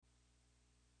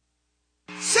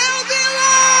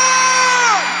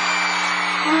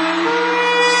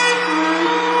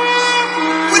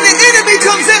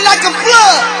like a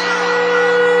flood.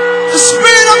 The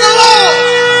Spirit of the Lord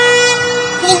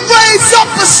will raise up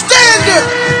a standard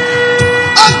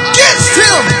against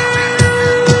him.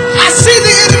 I see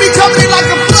the enemy coming in like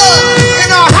a flood in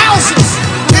our houses,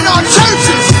 in our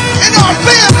churches, in our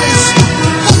families.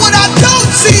 But what I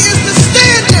don't see is the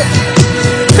standard.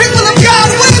 People of God,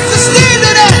 where's the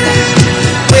standard at?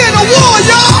 We're in a war,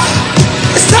 y'all.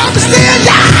 It's time to stand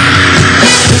down.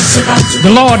 The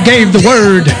Lord gave the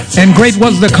word, and great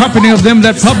was the company of them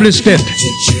that published it.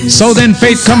 So then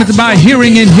faith cometh by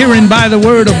hearing, and hearing by the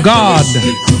word of God.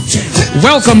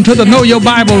 Welcome to the Know Your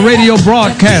Bible radio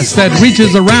broadcast that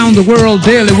reaches around the world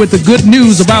daily with the good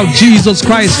news about Jesus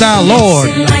Christ our Lord.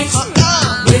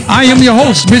 I am your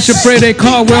host, Bishop Fred A.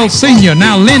 Caldwell Sr.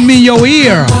 Now lend me your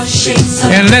ear,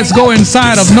 and let's go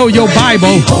inside of Know Your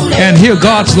Bible and hear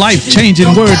God's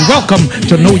life-changing word. Welcome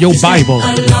to Know Your Bible.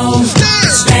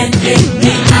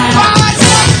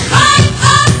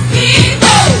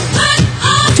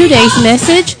 Today's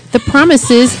message, the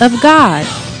promises of God.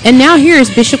 And now here's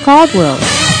Bishop Caldwell.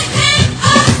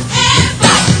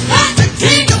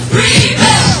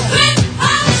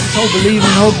 So believe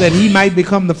and hope that he might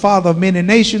become the father of many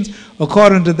nations,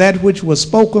 according to that which was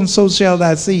spoken, so shall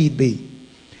thy seed be.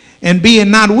 And being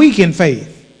not weak in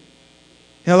faith.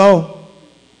 Hello?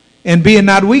 And being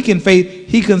not weak in faith,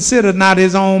 he considered not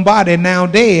his own body now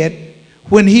dead,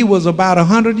 when he was about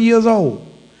 100 years old,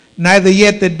 neither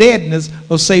yet the deadness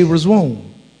of Sarah's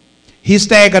womb. He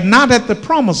staggered not at the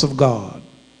promise of God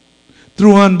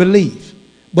through unbelief,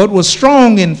 but was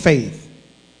strong in faith,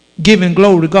 giving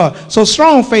glory to God. So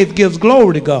strong faith gives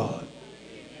glory to God.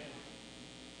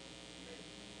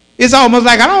 It's almost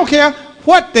like I don't care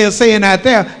what they're saying out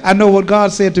there. I know what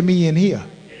God said to me in here.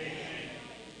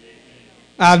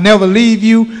 I'll never leave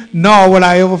you, nor will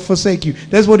I ever forsake you.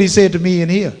 That's what he said to me in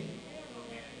here.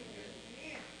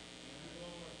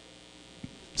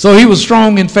 So he was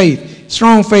strong in faith.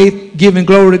 Strong faith, giving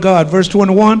glory to God. Verse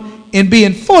 21, and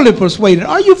being fully persuaded.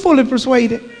 Are you fully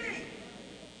persuaded?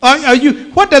 Are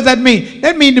you? What does that mean?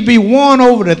 That means to be won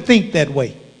over to think that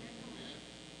way.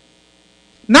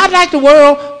 Not like the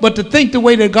world, but to think the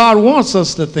way that God wants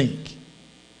us to think.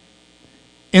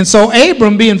 And so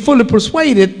Abram, being fully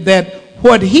persuaded that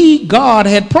what God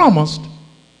had promised,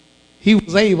 he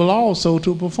was able also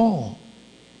to perform.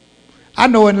 I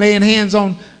know in laying hands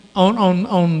on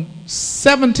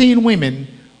 17 women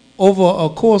over a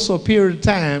course of a period of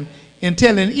time, and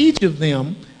telling each of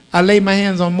them, I laid my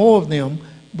hands on more of them,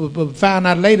 but found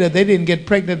out later they didn't get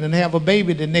pregnant and have a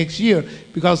baby the next year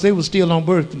because they were still on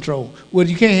birth control. Well,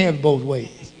 you can't have it both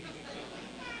ways.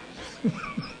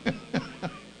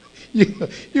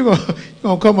 You're going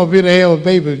to come up here to have a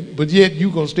baby, but yet you're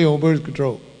going to stay on birth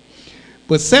control.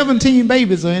 But 17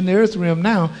 babies are in the earth realm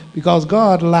now because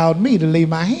God allowed me to lay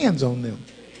my hands on them.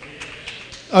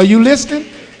 Are you listening?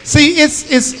 See,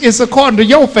 it's according to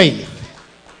your faith.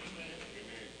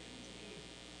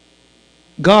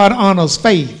 God honors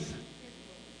faith.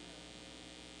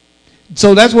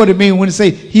 So that's what it means when it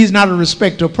says he's not a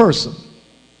respecter of person,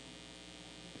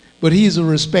 but he's a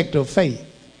respecter of faith.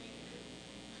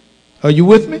 Are you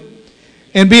with me?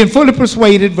 And being fully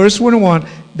persuaded, verse 21,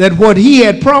 that what he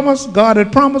had promised, God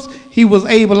had promised, he was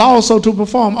able also to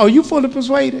perform. Are you fully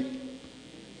persuaded?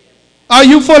 Are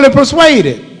you fully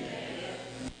persuaded?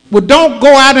 Well, don't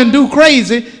go out and do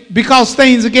crazy because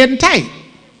things are getting tight.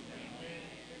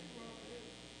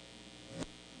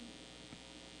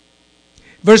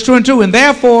 Verse 22, and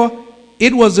therefore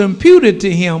it was imputed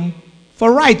to him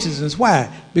for righteousness.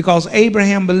 Why? Because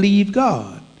Abraham believed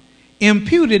God.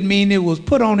 Imputed means it was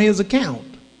put on his account.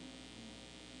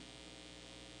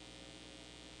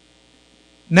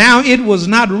 Now it was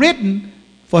not written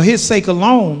for his sake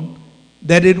alone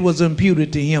that it was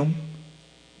imputed to him,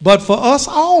 but for us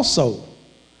also,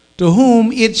 to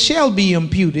whom it shall be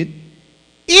imputed,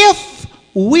 if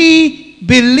we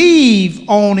believe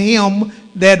on him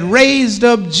that raised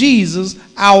up Jesus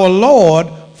our Lord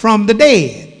from the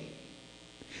dead.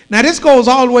 Now this goes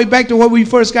all the way back to where we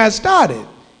first got started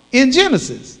in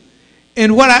Genesis.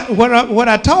 And what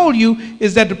I told you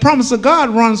is that the promise of God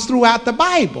runs throughout the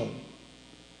Bible.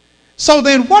 So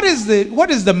then what is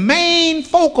the main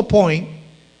focal point?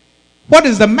 What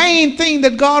is the main thing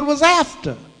that God was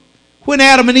after when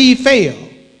Adam and Eve fell?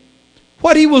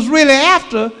 What he was really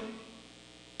after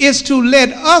is to let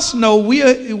us know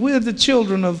we're the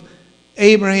children of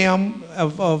Abraham,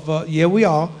 we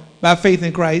are, by faith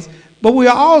in Christ, but we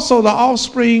are also the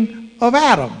offspring of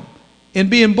Adam. And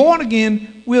being born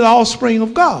again, we're the offspring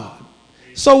of God.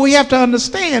 So we have to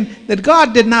understand that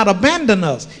God did not abandon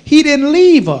us. He didn't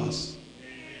leave us.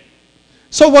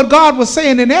 So what God was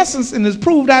saying in essence, and is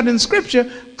proved out in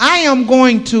Scripture, I am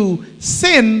going to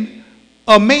send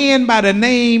a man by the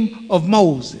name of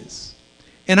Moses.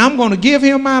 And I'm going to give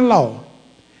him my law.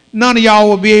 None of y'all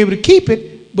will be able to keep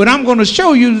it, but I'm going to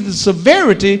show you the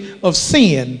severity of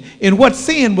sin and what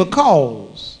sin will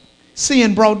cause.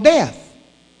 Sin brought death.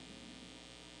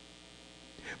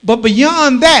 But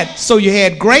beyond that, so you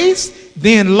had grace,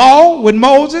 then law with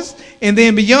Moses, and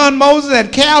then beyond Moses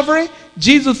at Calvary,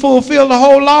 Jesus fulfilled the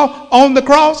whole law on the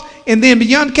cross, and then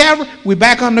beyond Calvary, we're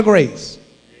back under grace.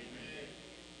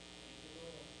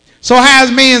 So how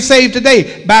is man saved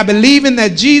today? By believing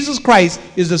that Jesus Christ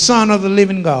is the Son of the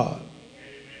living God.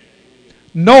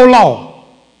 No law.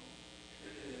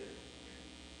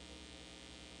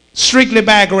 Strictly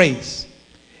by grace.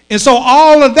 And so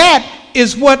all of that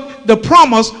is what the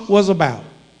promise was about.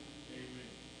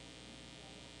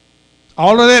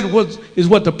 All of that is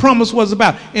what the promise was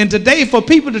about. And today for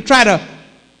people to try to,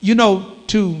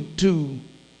 to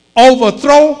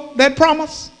overthrow that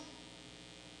promise,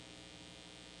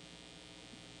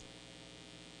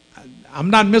 I'm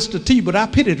not Mr. T, but I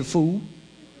pity the fool.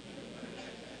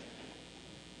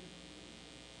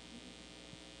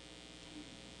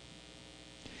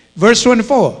 Verse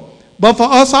 24. But for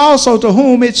us also, to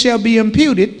whom it shall be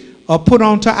imputed or put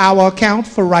onto our account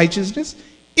for righteousness,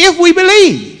 if we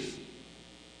believe.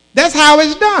 That's how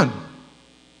it's done.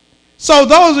 So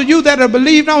those of you that have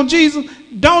believed on Jesus,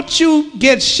 don't you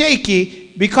get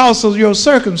shaky because of your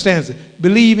circumstances.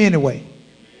 Believe anyway.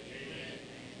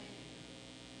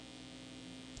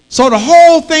 So the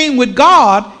whole thing with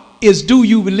God is, do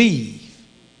you believe?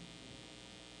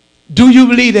 Do you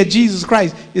believe that Jesus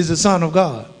Christ is the Son of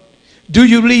God? Do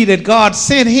you believe that God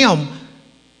sent him,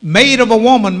 made of a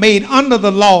woman, made under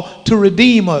the law, to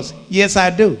redeem us? Yes, I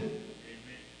do.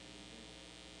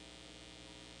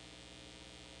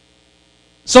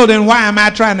 So then why am I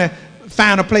trying to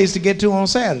find a place to get to on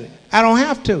Saturday? I don't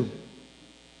have to.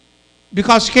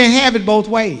 Because you can't have it both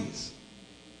ways.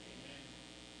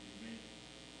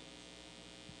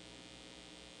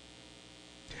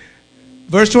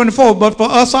 Verse 24, but for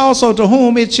us also, to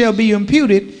whom it shall be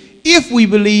imputed, if we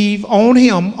believe on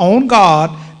him, on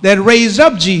God, that raised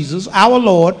up Jesus, our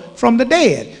Lord, from the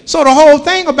dead. So the whole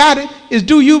thing about it is,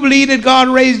 do you believe that God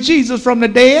raised Jesus from the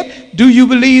dead? Do you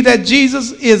believe that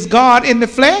Jesus is God in the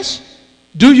flesh?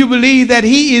 Do you believe that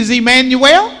he is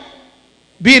Emmanuel,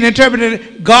 being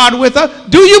interpreted God with us?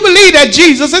 Do you believe that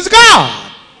Jesus is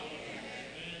God?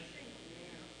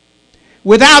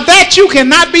 Without that, you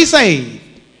cannot be saved.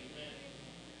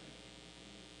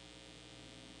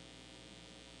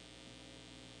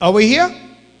 Are we here?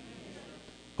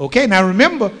 Okay, now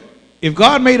remember, if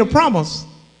God made a promise,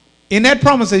 in that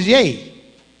promise is yea.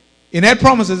 In that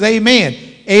promise is amen.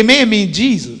 Amen means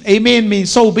Jesus. Amen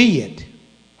means so be it.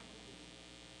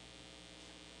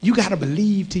 You got to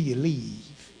believe till you leave.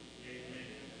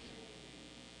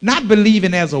 Not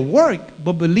believing as a work,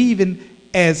 but believing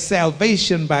as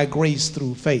salvation by grace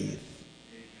through faith.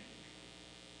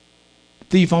 The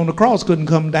thief on the cross couldn't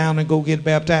come down and go get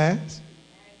baptized.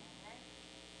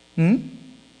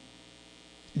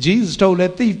 Jesus told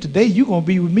that thief, today you're going to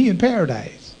be with me in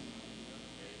paradise.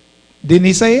 Didn't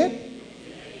he say it?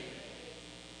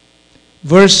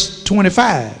 Verse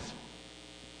 25.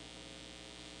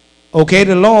 Okay,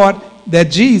 the Lord, that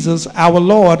Jesus, our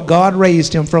Lord, God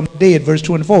raised him from the dead. Verse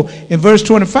 24. And verse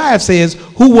 25 says,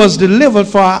 who was delivered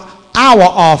for our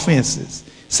offenses.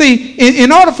 See,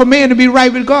 in order for man to be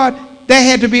right with God, there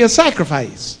had to be a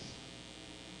sacrifice.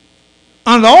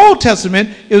 Under the Old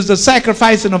Testament, it was the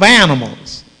sacrificing of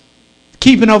animals,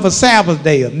 keeping of a Sabbath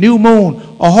day, a new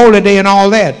moon, a holy day, and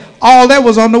all that. All that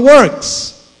was on the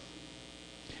works.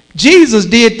 Jesus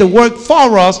did the work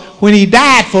for us when he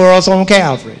died for us on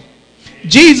Calvary.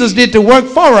 Jesus did the work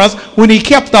for us when he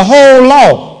kept the whole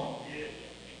law.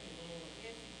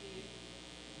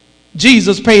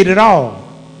 Jesus paid it all.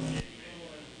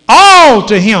 All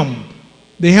to him,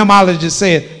 the hymnologist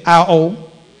said, I owe.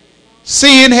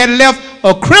 Sin had left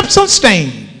a crimson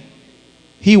stain.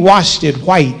 He washed it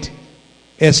white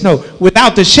as snow.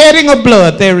 Without the shedding of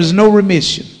blood, there is no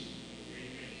remission.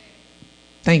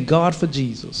 Thank God for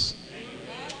Jesus.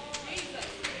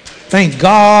 Thank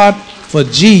God for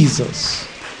Jesus.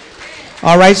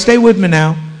 All right, stay with me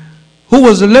now. Who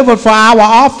was delivered for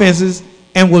our offenses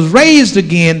and was raised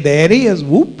again, there it is,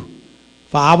 whoop,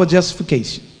 for our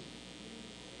justification.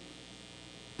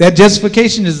 That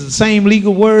justification is the same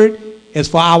legal word as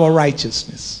for our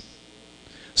righteousness.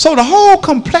 So the whole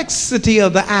complexity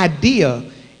of the idea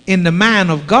in the mind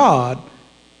of God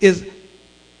is,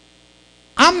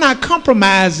 I'm not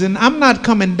compromising, I'm not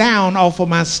coming down off of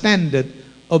my standard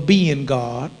of being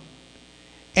God.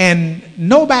 And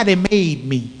nobody made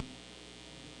me.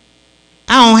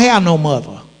 I don't have no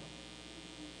mother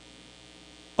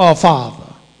or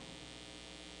father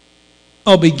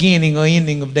or beginning or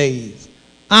ending of days.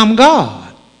 I'm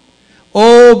God.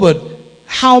 Oh, but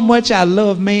how much I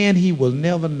love man, he will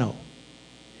never know.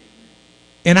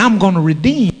 And I'm going to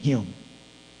redeem him.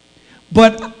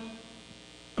 But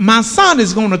my son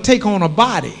is going to take on a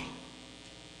body.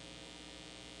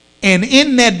 And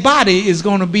in that body is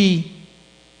going to be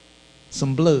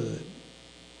some blood.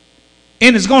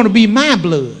 And it's going to be my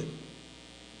blood.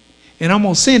 And I'm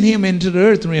going to send him into the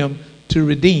earth realm to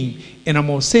redeem. And I'm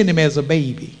going to send him as a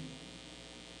baby.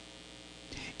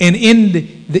 And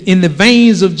in the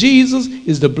veins of Jesus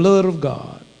is the blood of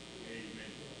God.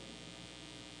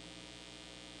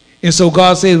 And so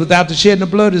God says, without the shedding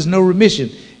of blood, there's no remission.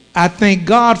 I thank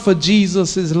God for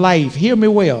Jesus' life. Hear me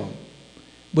well.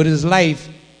 But his life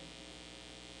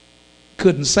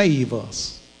couldn't save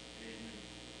us.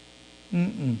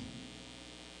 We're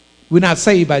not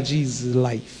saved by Jesus'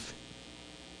 life.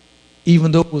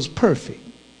 Even though it was perfect,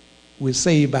 we're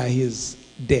saved by his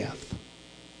death.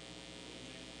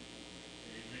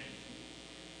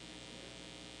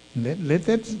 Let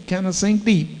that kind of sink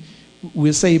deep.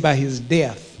 We're saved by his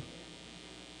death.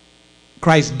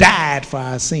 Christ died for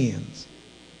our sins.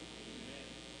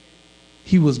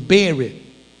 He was buried.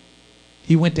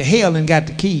 He went to hell and got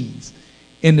the keys.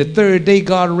 And the third day,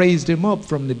 God raised him up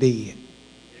from the dead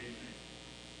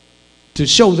to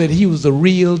show that he was the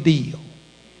real deal.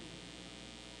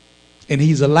 And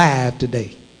he's alive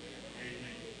today.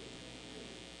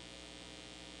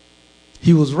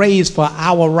 He was raised for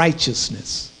our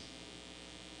righteousness.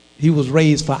 He was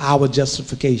raised for our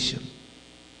justification.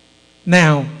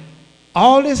 Now,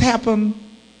 all this happened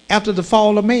after the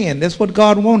fall of man. That's what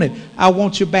God wanted. I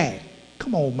want you back.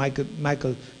 Come on,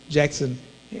 Michael Jackson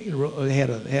had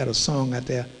a song out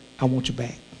there. I want you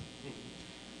back.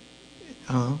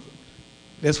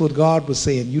 That's what God was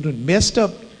saying. You done messed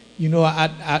up. You know,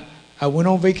 I went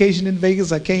on vacation in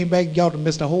Vegas. I came back. Y'all done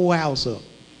messed the whole house up.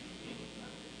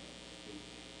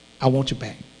 I want you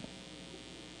back.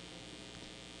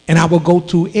 And I will go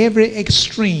to every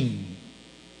extreme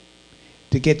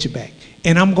to get you back.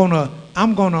 And I'm gonna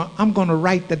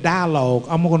write the dialogue.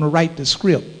 I'm gonna write the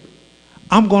script.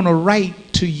 I'm gonna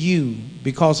write to you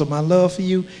because of my love for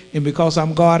you and because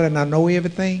I'm God and I know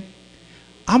everything.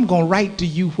 I'm gonna write to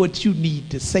you what you need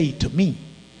to say to me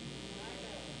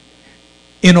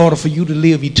in order for you to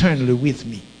live eternally with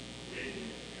me.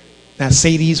 Now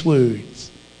say these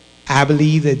words. I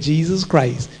believe that Jesus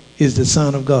Christ is the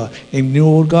Son of God. And you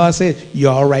know what God said?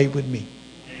 You're all right with me.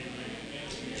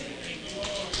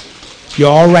 You're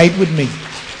all right with me.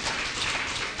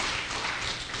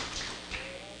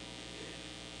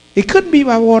 It couldn't be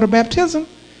by water baptism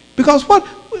because what,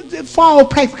 for all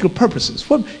practical purposes,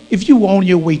 what if you were on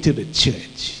your way to the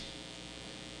church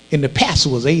and the pastor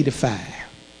was 85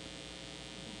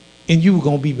 and you were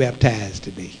going to be baptized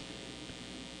today?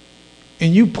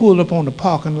 And you pulled up on the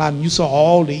parking lot and you saw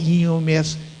all the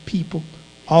EMS people,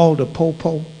 all the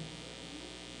popo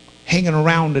hanging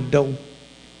around the door.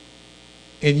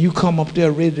 And you come up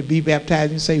there ready to be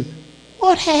baptized and you say,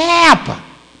 what happened?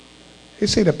 They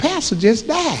say, the pastor just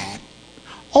died.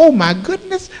 Oh my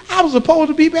goodness, I was supposed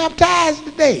to be baptized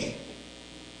today.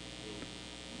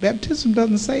 Baptism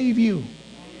doesn't save you.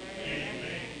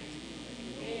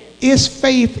 It's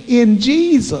faith in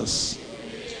Jesus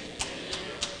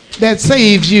that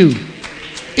saves you.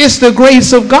 It's the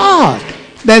grace of God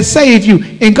that saves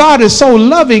you. And God is so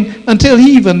loving until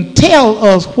he even tells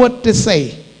us what to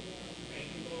say.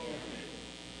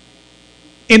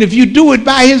 And if you do it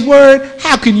by his word,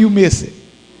 how can you miss it?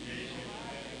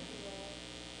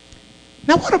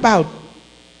 Now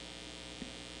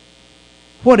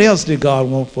what else did God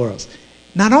want for us?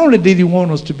 Not only did he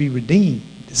want us to be redeemed,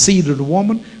 the seed of the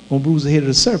woman gonna bruise the head of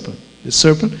the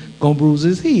serpent gonna bruise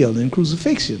his heel in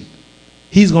crucifixion.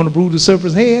 He's gonna bruise the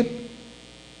serpent's head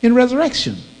in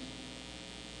resurrection.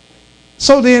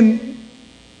 So then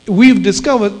we've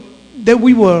discovered that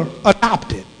we were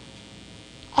adopted.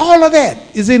 All of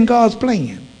that is in God's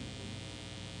plan.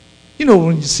 You know,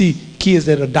 when you see kids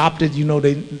that are adopted, you know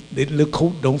their little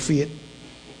coat don't fit.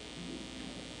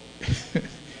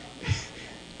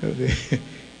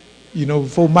 You know,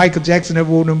 before Michael Jackson ever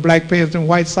wore them black pants and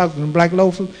white socks and black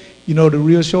loafers, you know, the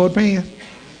real short pants.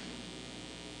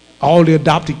 All the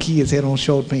adopted kids had on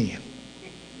short pants.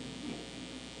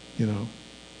 You know,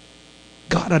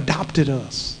 God adopted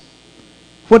us.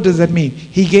 What does that mean?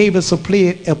 He gave us a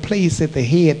place at the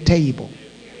head table.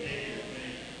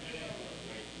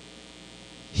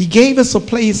 He gave us a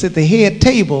place at the head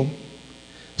table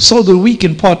so that we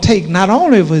can partake not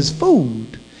only of his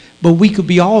food, but we could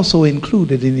be also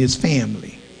included in his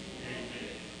family.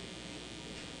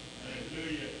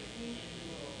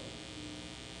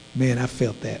 Man, I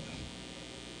felt that.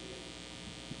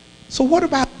 So what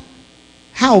about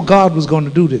how God was going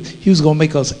to do this? He was going to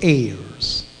make us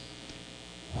heirs.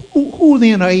 Who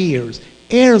then are heirs?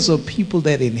 Heirs are people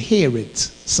that inherit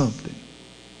something.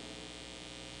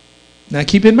 Now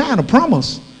keep in mind, a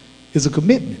promise is a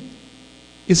commitment.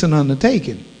 It's an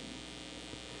undertaking.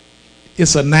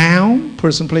 It's a noun,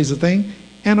 person, place, or thing,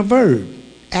 and a verb,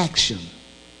 action.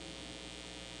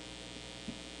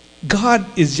 God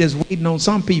is just waiting on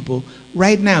some people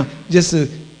right now just to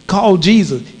call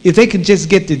Jesus. If they can just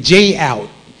get the J out,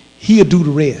 he'll do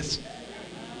the rest.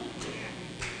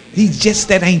 He's just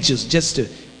that anxious just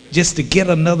to get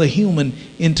another human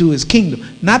into his kingdom.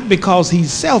 Not because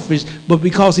he's selfish, but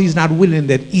because he's not willing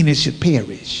that any should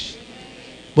perish,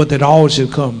 but that all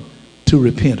should come to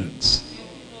repentance.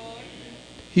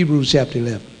 Hebrews chapter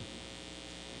 11.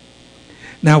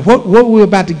 Now, what we're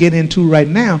about to get into right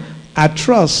now, I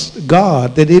trust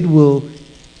God that it will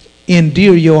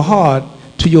endear your heart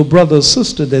to your brother or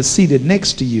sister that's seated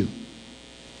next to you,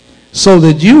 so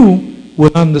that you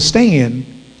will understand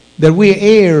that we're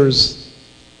heirs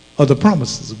of the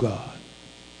promises of God.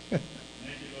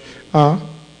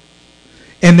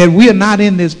 And that we are not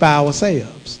in this by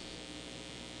ourselves.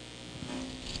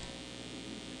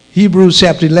 Hebrews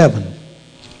chapter 11.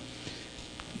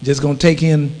 Just going to take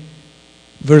in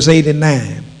verse 8 and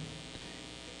 9.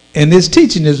 And this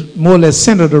teaching is more or less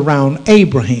centered around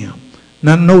Abraham.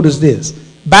 Now notice this.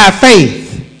 By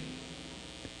faith,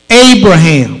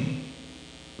 Abraham,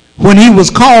 when he was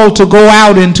called to go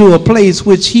out into a place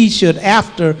which he should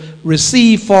after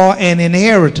receive for an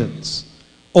inheritance,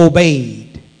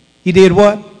 obeyed. He did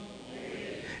what?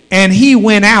 And he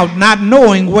went out not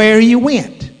knowing where he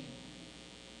went.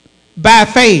 By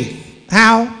faith.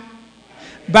 How?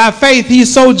 By faith he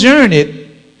sojourned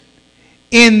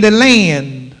in the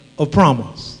land of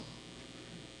promise,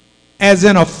 as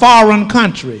in a foreign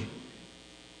country.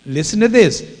 Listen to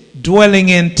this. Dwelling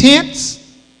in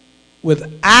tents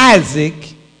with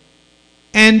Isaac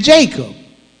and Jacob.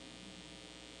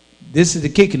 This is the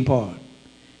kicking part.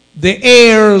 The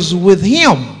heirs with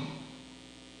him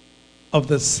of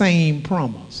the same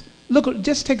promise. Look,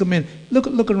 just take a minute.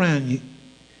 Look around you.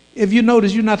 If you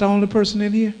notice, you're not the only person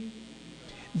in here.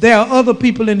 There are other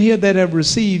people in here that have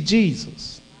received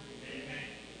Jesus.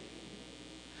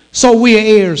 So we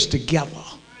are heirs together.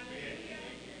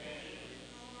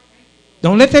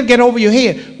 Don't let that get over your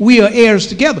head. We are heirs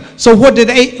together. So what did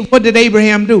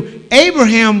Abraham do?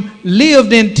 Abraham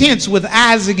lived in tents with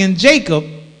Isaac and Jacob,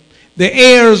 the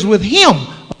heirs with him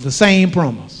of the same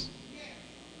promise.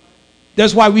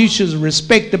 That's why we should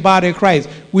respect the body of Christ.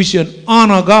 We should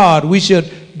honor God. We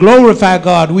should glorify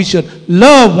God. We should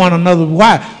love one another.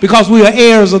 Why? Because we are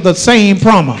heirs of the same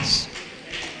promise.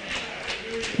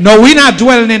 No, we're not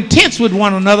dwelling in tents with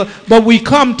one another, but we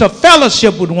come to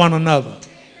fellowship with one another.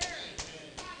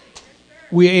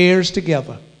 We're heirs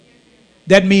together.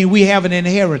 That means we have an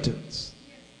inheritance.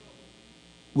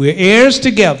 We're heirs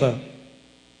together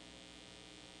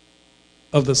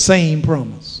of the same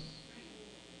promise.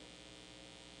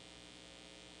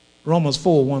 Romans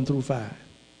 4, 1 through 5.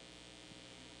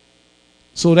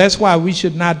 So that's why we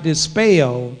should not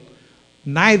dispel,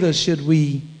 neither should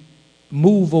we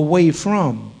move away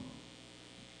from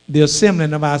the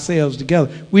assembling of ourselves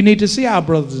together. We need to see our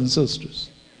brothers and sisters.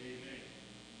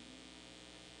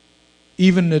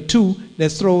 Even the two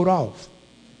that's thrown off.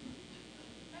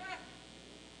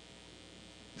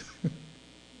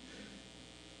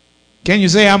 Can you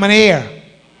say, I'm an heir?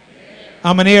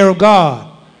 I'm an heir of God.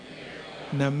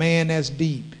 Now, man, that's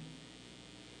deep.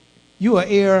 You are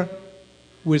heir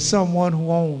with someone who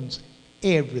owns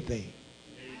everything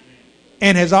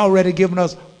and has already given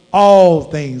us all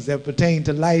things that pertain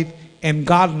to life and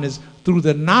godliness through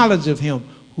the knowledge of him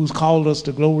who's called us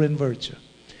to glory and virtue.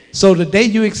 So the day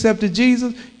you accepted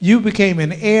Jesus, you became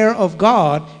an heir of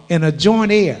God and a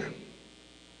joint heir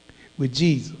with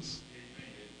Jesus.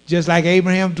 Just like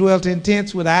Abraham dwelt in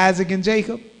tents with Isaac and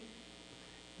Jacob,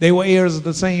 they were heirs of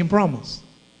the same promise.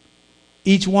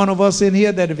 Each one of us in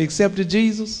here that have accepted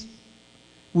Jesus,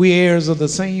 we're heirs of the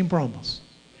same promise.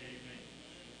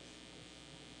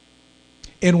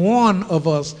 And one of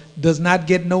us does not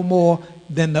get no more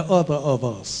than the other of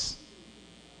us.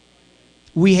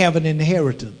 We have an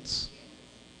inheritance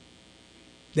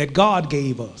that God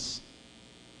gave us.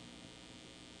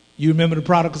 You remember the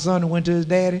prodigal son who went to his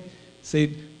daddy?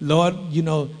 Said, Lord, you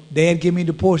know, Dad, give me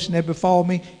the portion that befall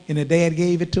me, and the dad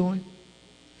gave it to him.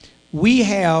 We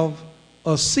have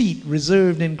a seat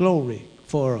reserved in glory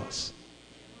for us.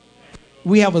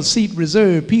 We have a seat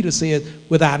reserved, Peter says,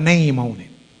 with our name on it.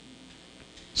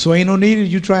 So ain't no need of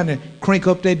you trying to crank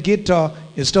up that guitar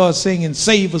and start singing,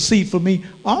 save a seat for me.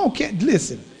 I don't care.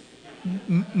 Listen,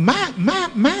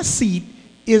 my seat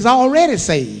is already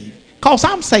saved because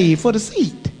I'm saved for the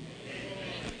seat.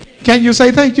 Can you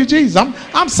say thank you, Jesus?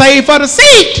 I'm saved for the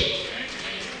seat.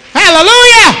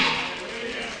 Hallelujah.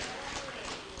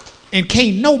 And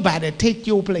can't nobody take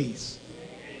your place.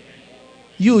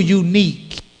 You're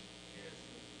unique.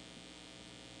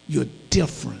 You're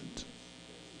different.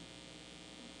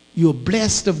 You're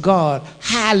blessed of God,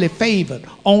 highly favored,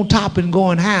 on top and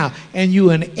going high. And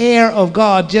you're an heir of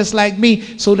God just like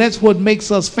me. So that's what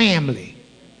makes us family.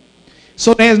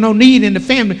 So there's no need in the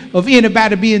family of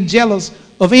anybody being jealous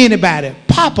of anybody.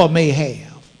 Papa may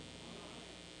have.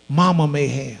 Mama may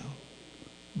have.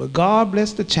 But God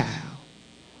bless the child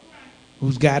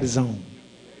who's got his own.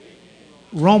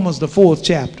 Romans, the 4th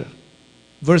chapter,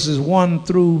 verses 1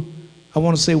 through, I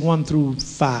want to say 1 through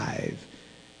 5.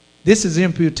 This is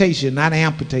imputation, not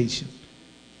amputation.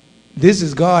 This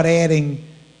is God adding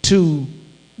to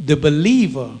the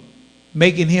believer,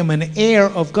 making him an heir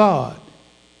of God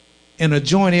and a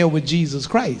joint heir with Jesus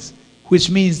Christ, which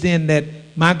means then that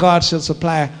my God shall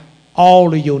supply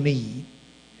all of your need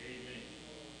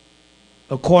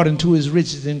according to his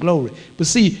riches and glory. But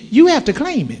see, you have to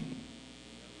claim it.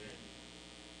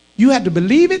 You have to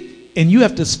believe it and you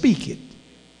have to speak it.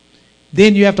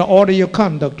 Then you have to order your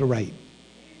conduct right.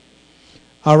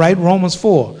 All right, Romans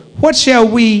 4. What shall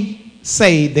we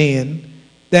say then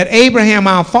that Abraham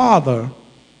our father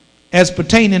as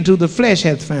pertaining to the flesh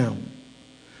hath found?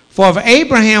 For if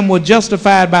Abraham were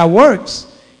justified by works,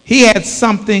 he had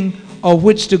something of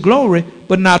which to glory,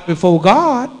 but not before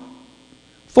God.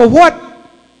 For what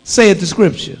saith the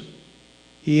scripture?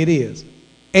 Here it is.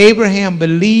 Abraham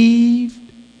believed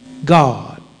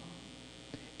God,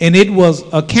 and it was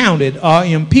accounted or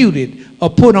imputed or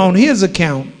put on his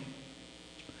account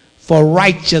for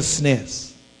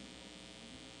righteousness.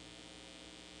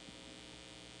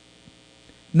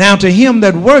 Now to him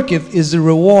that worketh is the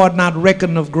reward not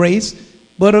reckoned of grace,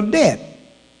 but of debt.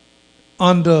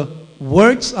 Under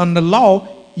works, under law,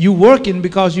 you working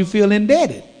because you feel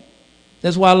indebted.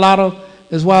 That's why a lot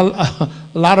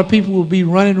of people will be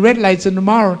running red lights in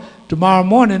tomorrow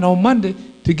morning on Monday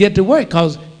to get to work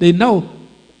because they know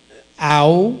I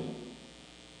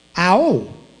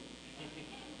owe.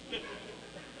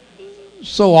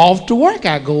 So off to work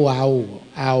I go, I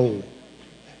owe.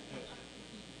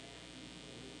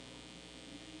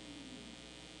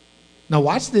 Now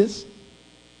watch this.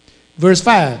 Verse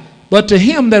 5. But to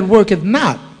him that worketh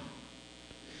not,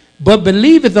 but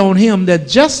believeth on him that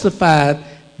justifieth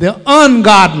the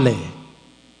ungodly,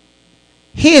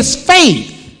 his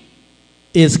faith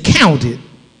is counted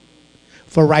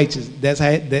for righteousness. That's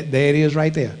how there it is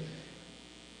right there.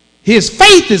 His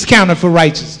faith is counted for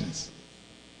righteousness.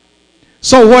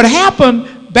 So what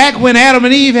happened back when Adam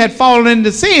and Eve had fallen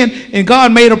into sin and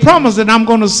God made a promise that I'm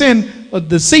going to send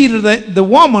the seed of the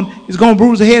woman is going to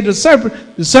bruise the head of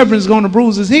the serpent is going to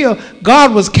bruise his heel.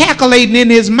 God was calculating in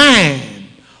his mind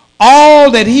all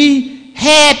that he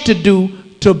had to do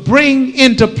to bring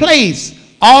into place,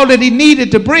 all that he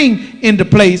needed to bring into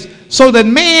place, so that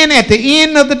man at the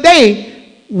end of the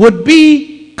day would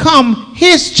become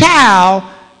his child,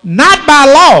 not by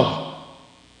law,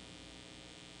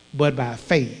 but by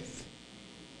faith.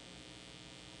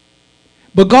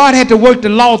 But God had to work the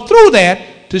law through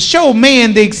that to show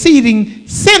man the exceeding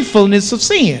sinfulness of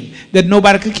sin, that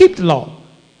nobody could keep the law.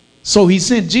 So he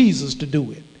sent Jesus to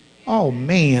do it. Oh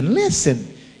man,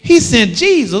 listen. He sent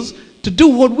Jesus to do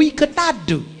what we could not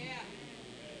do.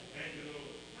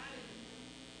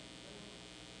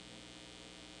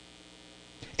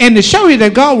 And to show you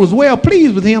that God was well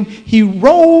pleased with him, he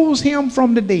rose him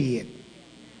from the dead.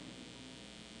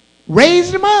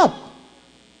 Raised him up.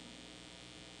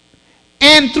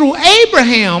 And through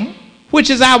Abraham, which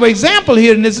is our example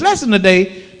here in this lesson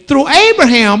today, through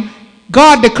Abraham,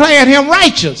 God declared him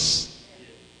righteous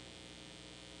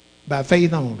by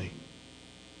faith only.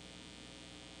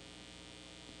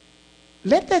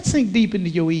 Let that sink deep into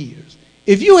your ears.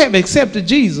 If you have accepted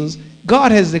Jesus,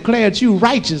 God has declared you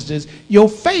righteousness. Your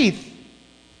faith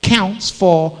counts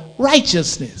for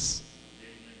righteousness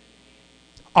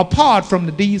apart from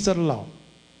the deeds of the law.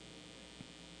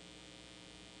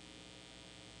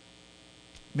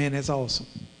 Man, that's awesome.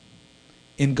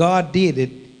 And God did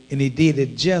it, and he did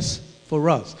it just for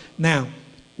us. Now,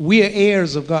 we are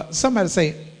heirs of God. Somebody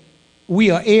say, we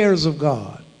are heirs of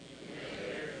God.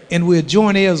 And we're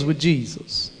joint heirs with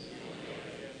Jesus.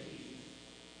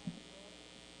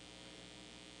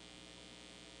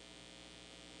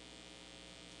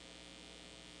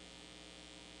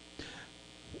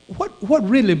 what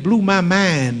really blew my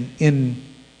mind in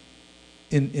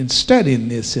studying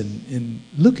this and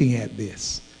looking at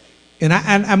this, and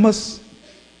I must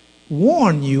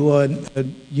warn you or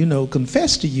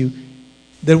confess to you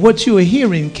that what you are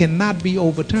hearing cannot be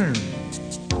overturned.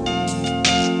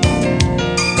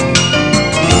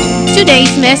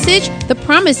 Today's message, The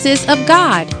Promises of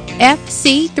God,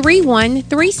 FC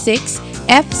 3136.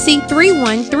 FC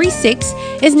 3136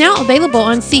 is now available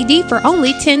on CD for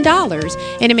only $10,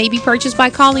 and it may be purchased by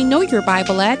calling Know Your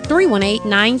Bible at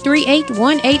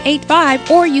 318-938-1885,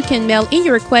 or you can mail in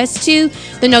your request to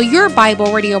the Know Your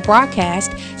Bible radio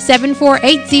broadcast,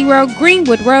 7480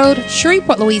 Greenwood Road,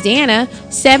 Shreveport, Louisiana,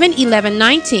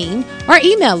 71119, or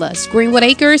email us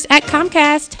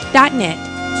greenwoodacres@comcast.net.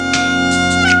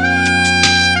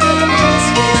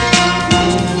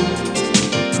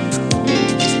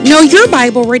 Know Your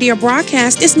Bible radio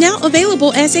broadcast is now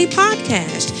available as a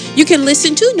podcast. You can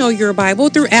listen to Know Your Bible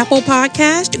through Apple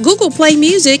Podcast, Google Play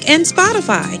Music, and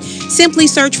Spotify. Simply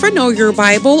search for Know Your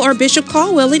Bible or Bishop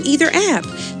Caldwell in either app.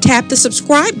 Tap the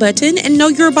subscribe button and Know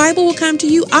Your Bible will come to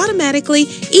you automatically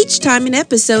each time an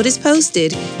episode is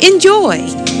posted. Enjoy!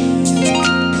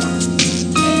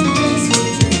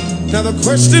 Now the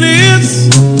question is,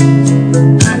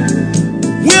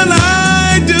 will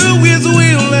I do His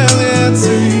will? And the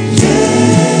answer is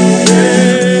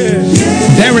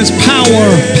There is power,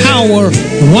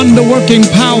 wonder-working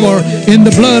power in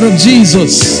the blood of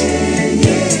Jesus.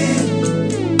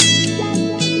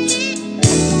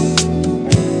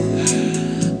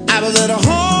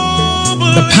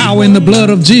 The power in the blood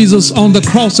of Jesus on the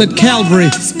cross at Calvary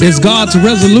is God's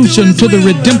resolution to the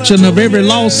redemption of every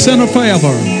lost sinner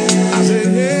forever.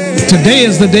 Today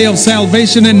is the day of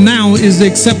salvation, and now is the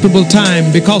acceptable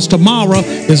time, because tomorrow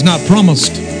is not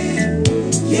promised.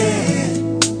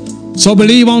 So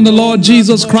believe on the Lord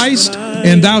Jesus Christ,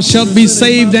 and thou shalt be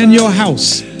saved and your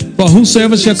house. For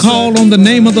whosoever shall call on the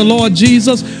name of the Lord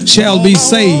Jesus shall be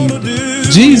saved.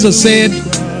 Jesus said,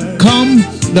 come.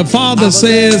 The Father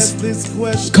says,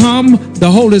 come.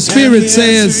 The Holy Spirit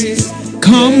says,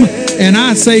 come. And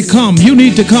I say, come. You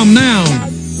need to come now.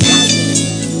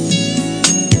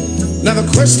 Now the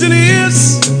question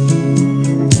is,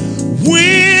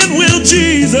 when will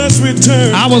Jesus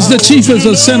return? I was the chiefest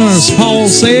of sinners, Paul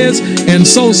says, and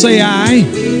so say I.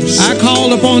 I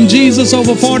called upon Jesus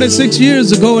over 46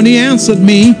 years ago, and He answered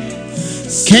me,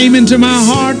 came into my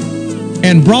heart,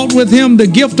 and brought with Him the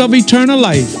gift of eternal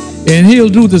life. And He'll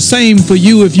do the same for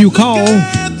you if you call.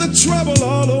 Got the trouble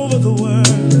all over the world.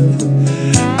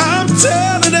 I'm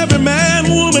telling every man,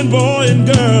 woman, boy, and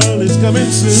girl is coming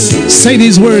soon. Say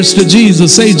these words to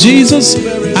Jesus. Say, Jesus,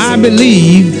 I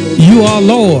believe you are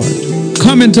Lord.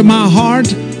 Come into my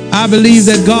heart. I believe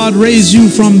that God raised you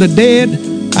from the dead.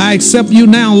 I accept you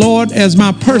now, Lord, as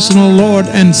my personal Lord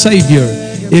and Savior.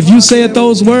 If you said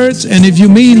those words, and if you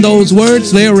mean those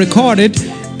words, they are recorded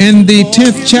in the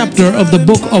 10th chapter of the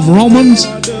book of Romans,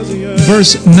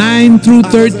 verse 9 through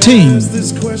 13.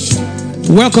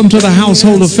 Welcome to the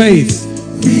household of faith.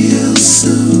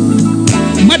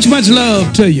 Much, much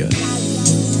love to you.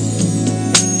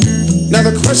 Now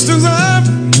the questions are,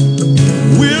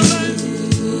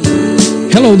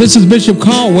 Hello, this is Bishop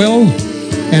Caldwell,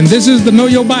 and this is the Know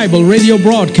Your Bible radio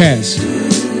broadcast.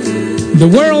 The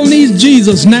world needs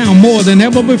Jesus now more than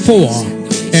ever before,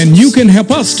 and you can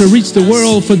help us to reach the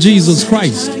world for Jesus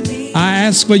Christ. I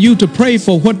ask for you to pray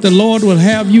for what the Lord will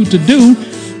have you to do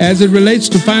as it relates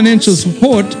to financial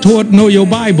support toward Know Your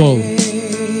Bible.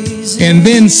 And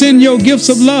then send your gifts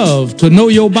of love to Know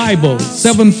Your Bible,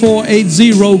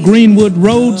 7480 Greenwood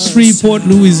Road, Shreveport,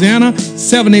 Louisiana,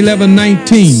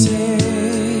 71119.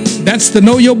 That's the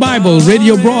Know Your Bible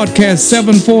radio broadcast,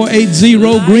 7480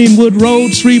 Greenwood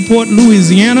Road, Shreveport,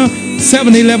 Louisiana,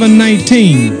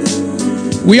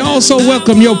 71119. We also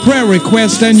welcome your prayer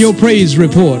requests and your praise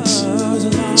reports.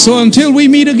 So until we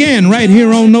meet again right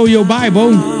here on Know Your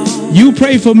Bible, you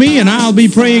pray for me and I'll be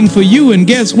praying for you. And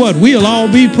guess what? We'll all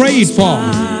be prayed for.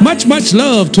 Much, much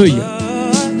love to you.